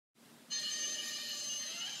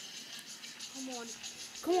Come on.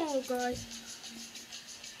 Come on, little guy.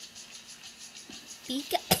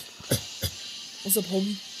 Pika. What's up,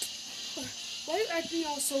 homie? Why are you acting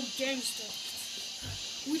all so gangster?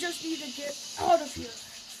 We just need to get out of here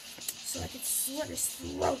so I can slit his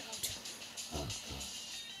throat out.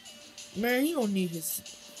 Man, he don't need his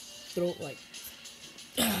throat like.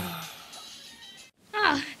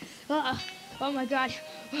 Oh my God.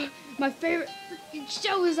 My favorite freaking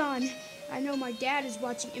show is on. I know my dad is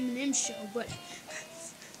watching Eminem's show, but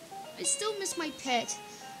I still miss my pet.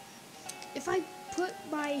 If I put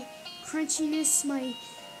my crunchiness, my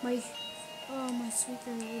sweet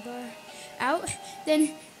granola bar out,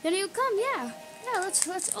 then he'll come. Yeah.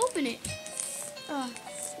 Let's open it.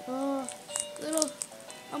 Little.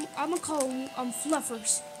 I'm gonna call them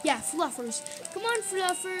Fluffers. Yeah, Fluffers. Come on,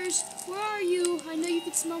 Fluffers. Where are you? I know you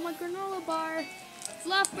can smell my granola bar.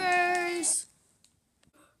 Fluffers.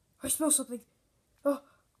 I smell something. Oh.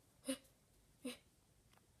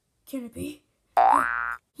 Can it be? Oh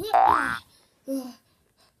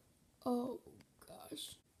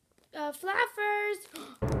gosh. Fluffers.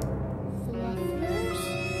 Fluffers.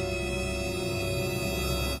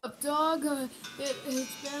 Dog,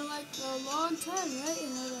 it's been like a long time, right?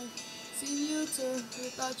 And I've like seen you to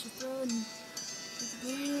rip out your throat and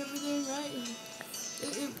bleed and everything, right?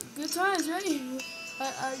 Good times, right? I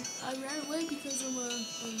ran away because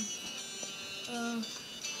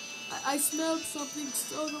I smelled something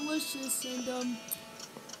so delicious, and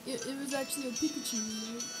it was actually a Pikachu,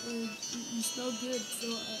 right? And you smelled good, so I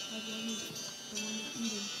wanted to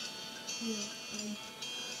eat him.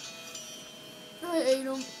 Yeah, I ate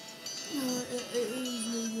him. It was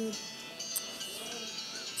really good.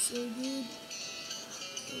 So good.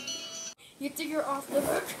 You think you're off the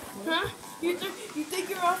hook? Huh? You think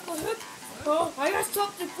you're off the hook? Oh, I got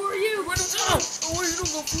something for you. What is that? Oh, where you go?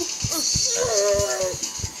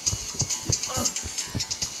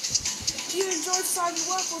 You enjoy soggy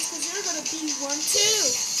waffles because you're gonna be one too.